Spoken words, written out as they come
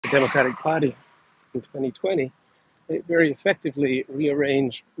Democratic Party in 2020, they very effectively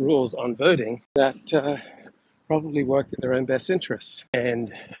rearranged rules on voting that probably worked in their own best interests.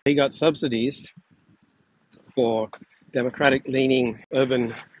 And they got subsidies for Democratic-leaning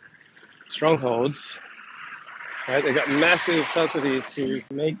urban strongholds. Right? They got massive subsidies to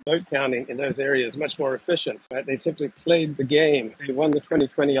make vote counting in those areas much more efficient. Right? They simply played the game. They won the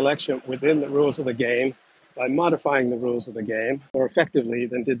 2020 election within the rules of the game by modifying the rules of the game more effectively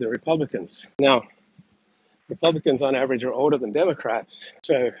than did the Republicans. Now, Republicans on average are older than Democrats,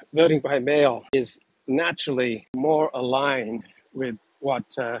 so voting by mail is naturally more aligned with what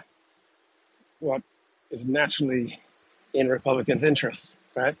is naturally in Republicans' interests,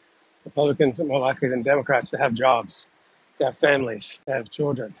 right? Republicans are more likely than Democrats to have jobs, to have families, to have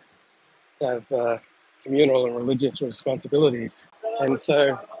children, to have communal and religious responsibilities. And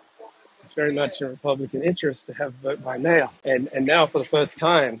so it's very much a Republican interest to have vote by mail. And now, for the first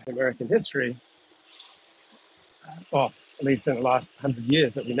time in American history, well, at least in the last 100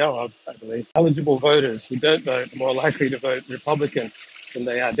 years that we know of, I believe, eligible voters who don't vote are more likely to vote Republican than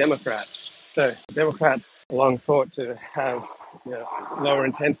they are Democrat. So Democrats long thought to have lower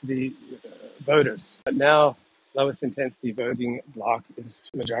intensity voters, but now lowest intensity voting bloc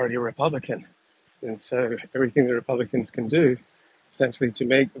is majority Republican. And so everything the Republicans can do essentially to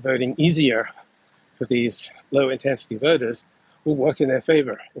make voting easier for these low intensity voters will work in their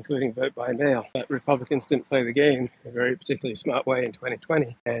favor, including vote by mail. But Republicans didn't play the game in a very particularly smart way in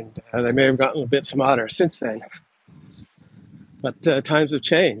 2020, and they may have gotten a bit smarter since then. But times have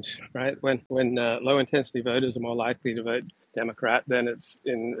changed, right? When low intensity voters are more likely to vote Democrat, then it's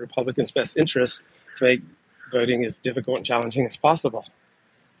in Republicans' best interest to make voting as difficult and challenging as possible,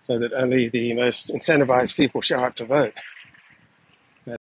 so that only the most incentivized people show up to vote.